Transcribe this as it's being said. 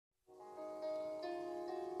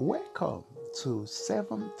Welcome to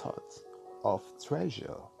 7 Thoughts of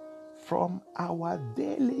Treasure from our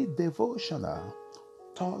daily devotional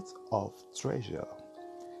Thoughts of Treasure.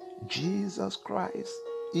 Jesus Christ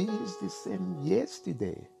is the same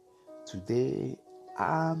yesterday, today,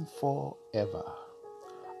 and forever.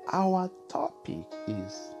 Our topic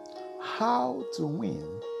is how to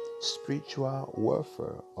win spiritual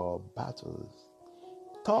warfare or battles.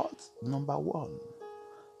 Thought number 1.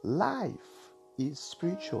 Life is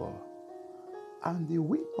spiritual, and the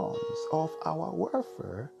weapons of our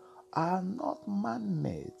warfare are not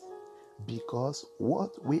man-made, because what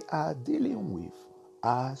we are dealing with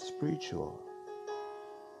are spiritual.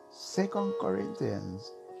 2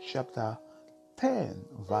 Corinthians chapter 10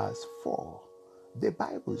 verse 4, the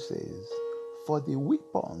Bible says, "For the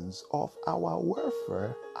weapons of our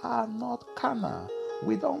warfare are not carnal."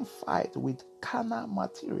 We don't fight with carnal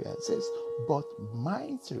material, it says, "but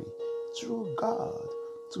mighty through God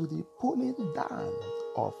to the pulling down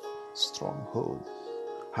of strongholds."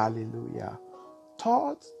 Hallelujah.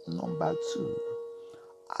 Thought number 2.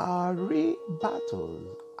 Our real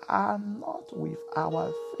battles are not with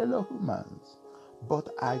our fellow humans,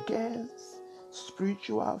 but against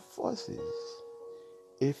spiritual forces.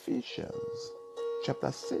 Ephesians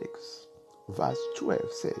chapter 6 verse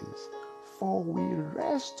 12 says, "For we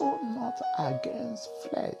wrestle not against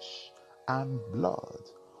flesh and blood,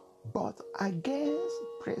 but against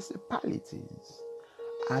principalities,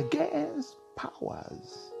 against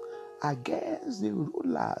powers, against the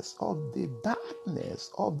rulers of the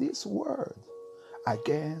darkness of this world,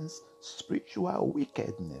 against spiritual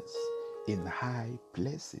wickedness in high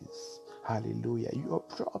places." Hallelujah. Your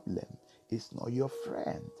problem is not your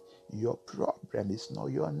friend. Your problem is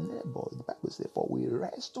not your neighbor. The Bible says, "For we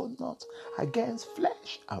wrestle not against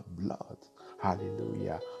flesh and blood."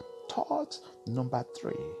 Hallelujah. Thought number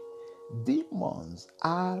 3. Demons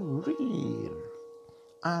are real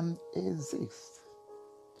and exist.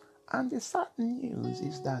 And the sad news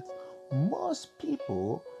is that most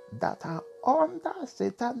people that are under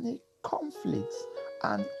satanic conflicts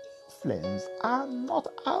and influence are not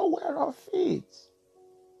aware of it.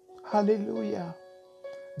 Hallelujah.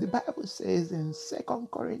 The Bible says in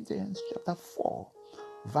 2 Corinthians chapter 4,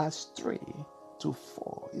 verse 3 to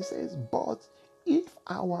 4, it says, "But if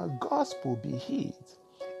our gospel be hid,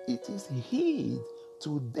 it is hid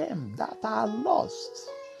to them that are lost."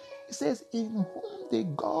 It says, "In whom the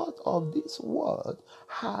God of this world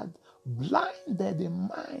had blinded the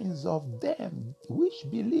minds of them which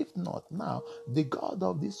believe not." Now, the God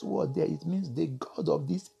of this world there, it means the God of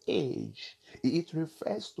this age. It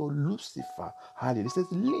refers to Lucifer. Hallelujah. It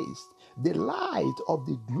says, "Lest the light of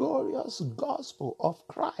the glorious gospel of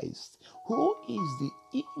Christ, who is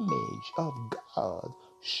the image of God,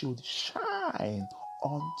 should shine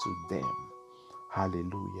unto them."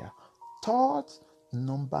 Hallelujah. Thought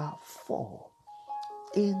number 4.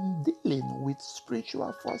 In dealing with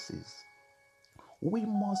spiritual forces, we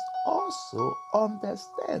must also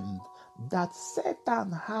understand that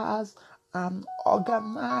Satan has an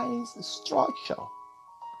organized structure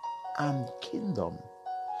and kingdom,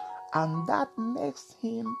 and that makes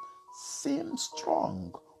him seem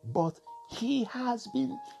strong, but he has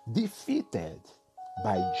been defeated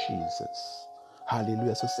by Jesus.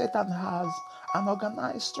 Hallelujah. So Satan has an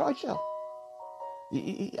organized structure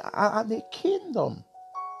and a kingdom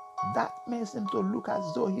that makes him to look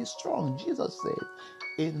as though he's strong. Jesus said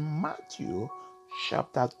in Matthew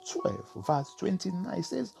chapter 12 verse 29, it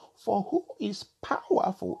says, "For who is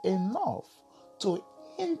powerful enough to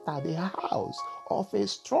enter the house of a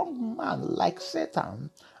strong man like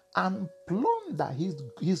Satan and plunder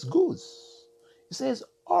his goods?" It says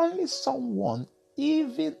only someone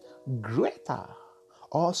even greater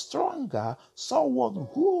or stronger, someone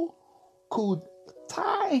who could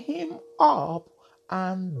tie him up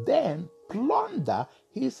and then plunder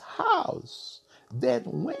his house.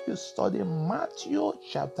 Then when you study Matthew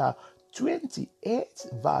chapter 28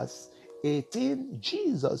 verse 18,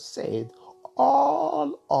 Jesus said,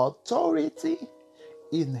 "All authority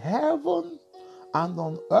in heaven and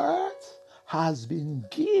on earth has been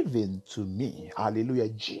given to me." Hallelujah.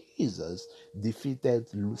 Jesus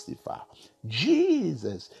defeated Lucifer.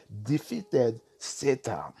 Jesus defeated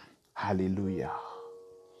Satan. Hallelujah.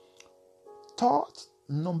 Thought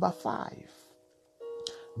number 5.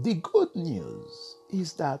 The good news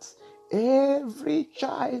is that every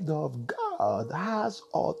child of God has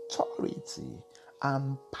authority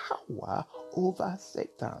and power over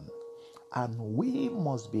Satan, and we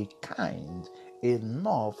must be kind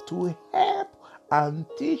enough to help and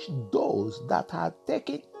teach those that are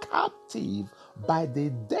taken captive by the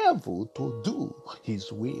devil to do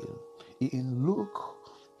his will. In Luke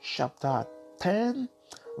chapter 10,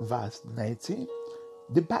 verse 19,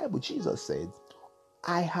 the Bible, Jesus said,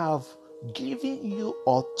 I have given you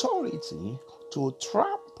authority to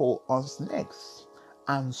trample on snakes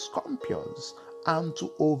and scorpions and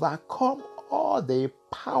to overcome all the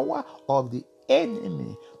power of the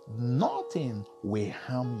enemy. Nothing will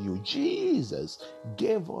harm you. Jesus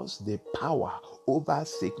gave us the power over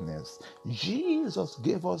sickness. Jesus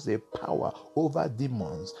gave us the power over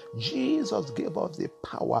demons. Jesus gave us the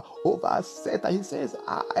power over Satan. He says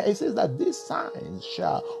that these signs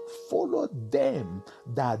shall follow them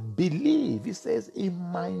that believe. He says, in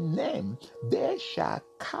my name they shall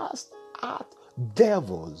cast out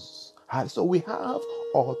devils. So we have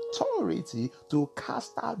authority to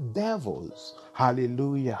cast out devils.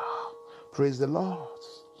 Hallelujah. Praise the Lord.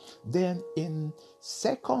 Then in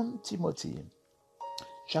 2 Timothy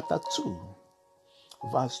chapter 2,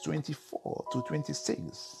 verse 24 to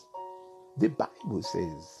 26, the Bible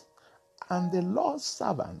says, and the Lord's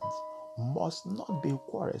servant must not be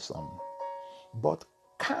quarrelsome, but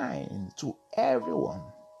kind to everyone,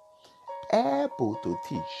 able to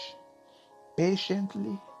teach,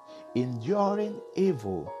 patiently enduring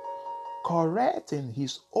evil, correcting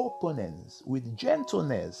his opponents with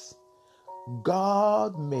gentleness.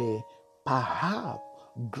 God may perhaps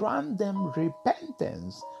grant them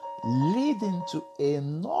repentance, leading to a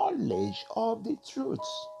knowledge of the truth,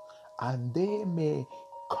 and they may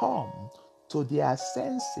come to their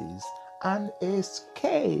senses and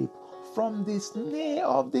escape from the snare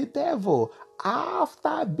of the devil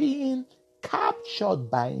after being captured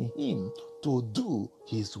by him to do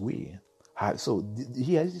his will. So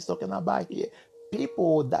here he's talking about here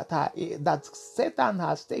people that Satan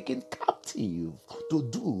has taken captive to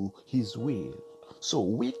do his will. So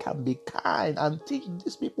we can be kind and teach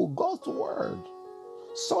these people God's word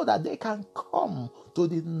so that they can come to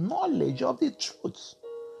the knowledge of the truth.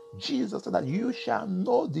 Jesus said that you shall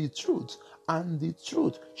know the truth, and the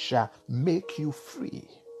truth shall make you free.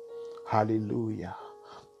 Hallelujah.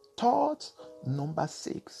 Thought number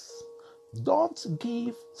 6. Don't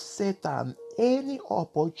give Satan any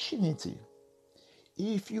opportunity.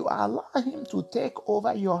 If you allow him to take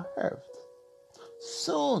over your health,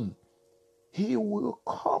 soon he will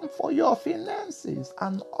come for your finances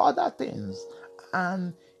and other things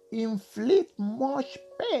and inflict much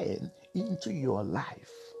pain into your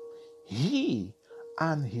life. He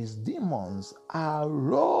and his demons are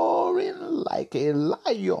roaring like a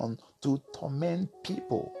lion to torment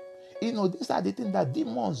people. These are the things that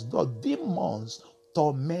demons do. Demons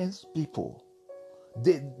torment people.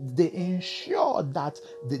 They ensure that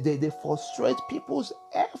they frustrate people's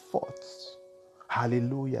efforts.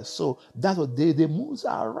 Hallelujah. So that's what they move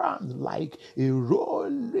around like a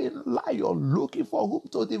roaring lion, looking for whom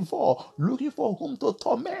to devour, looking for whom to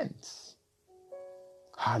torment.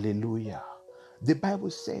 Hallelujah. The Bible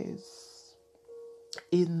says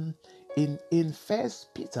in 1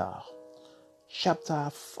 Peter chapter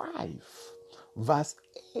 5, verse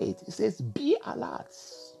 8, it says, be alert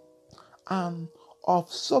and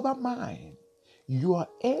of sober mind. Your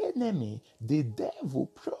enemy, the devil,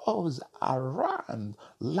 prowls around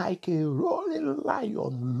like a roaring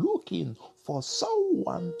lion looking for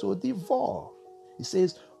someone to devour. He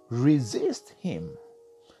says, resist him,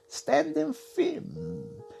 standing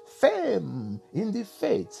firm in the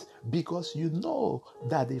faith, because you know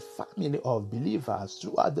that the family of believers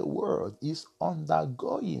throughout the world is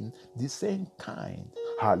undergoing the same kind.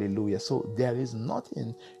 Hallelujah. So there is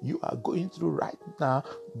nothing you are going through right now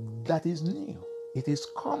that is new. It is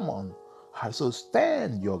common. So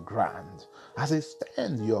stand your ground. I say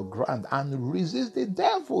stand your ground and resist the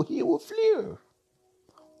devil. He will flee.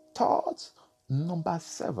 Thought number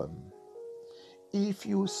 7. If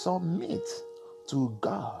you submit to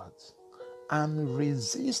God and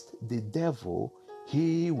resist the devil,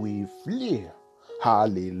 he will flee.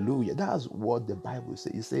 Hallelujah. That's what the Bible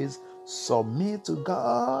says. It says, submit to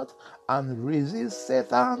God and resist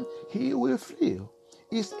Satan, he will flee.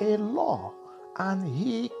 It's a law, and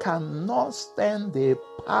he cannot stand the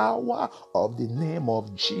power of the name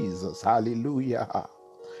of Jesus. Hallelujah.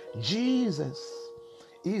 Jesus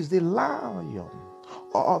is the Lion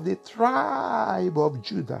of the tribe of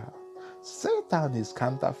Judah. Satan is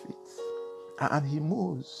counterfeit, and he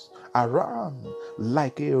moves around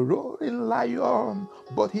like a roaring lion,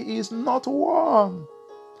 but he is not one.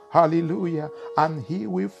 Hallelujah. And he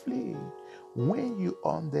will flee. When you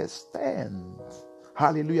understand,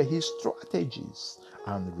 hallelujah, his strategies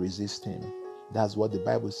and resist him. That's what the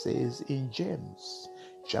Bible says in James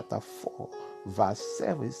chapter 4, Verse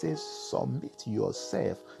 7 says, submit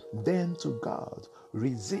yourself then to God.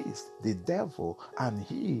 Resist the devil and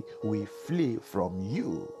he will flee from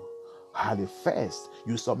you. First,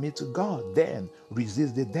 you submit to God, then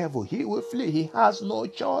resist the devil. He will flee. He has no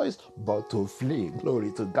choice but to flee.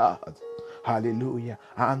 Glory to God. Hallelujah.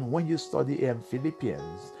 And when you study in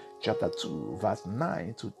Philippians chapter 2, verse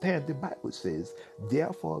 9 to 10, the Bible says,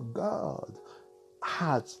 therefore God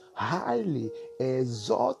has highly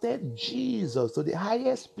exalted Jesus to the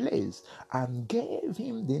highest place and gave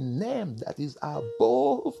him the name that is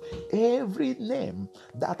above every name,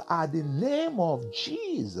 that at the name of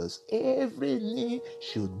Jesus every knee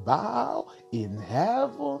should bow in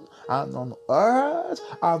heaven and on earth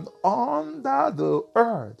and under the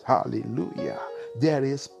earth. Hallelujah. There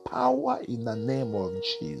is power in the name of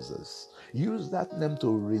Jesus. Use that name to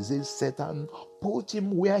resist Satan. Put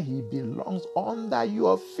him where he belongs, under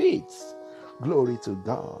your feet. Glory to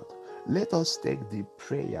God. Let us take the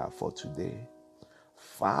prayer for today.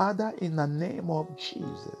 Father, in the name of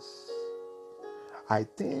Jesus, I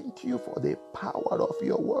thank you for the power of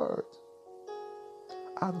your word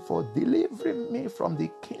and for delivering me from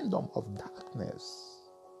the kingdom of darkness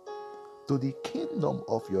to the kingdom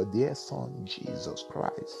of your dear Son, Jesus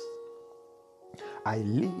Christ. I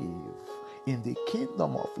live in the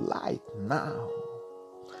kingdom of light now,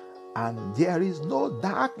 and there is no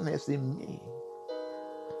darkness in me.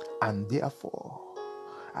 And therefore,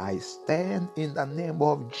 I stand in the name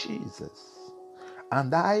of Jesus,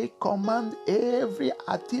 and I command every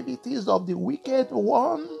activities of the wicked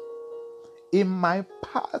one in my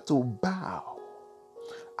path to bow.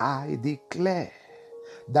 I declare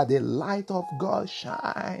that the light of God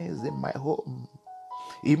shines in my home,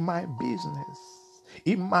 in my business,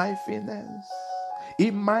 in my finance,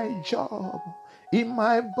 in my job, in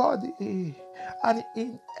my body, and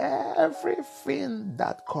in everything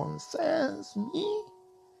that concerns me.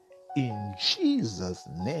 In Jesus'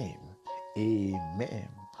 name, amen.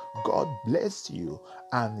 God bless you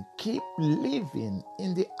and keep living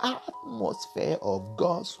in the atmosphere of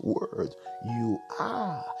God's word. You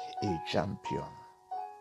are a champion.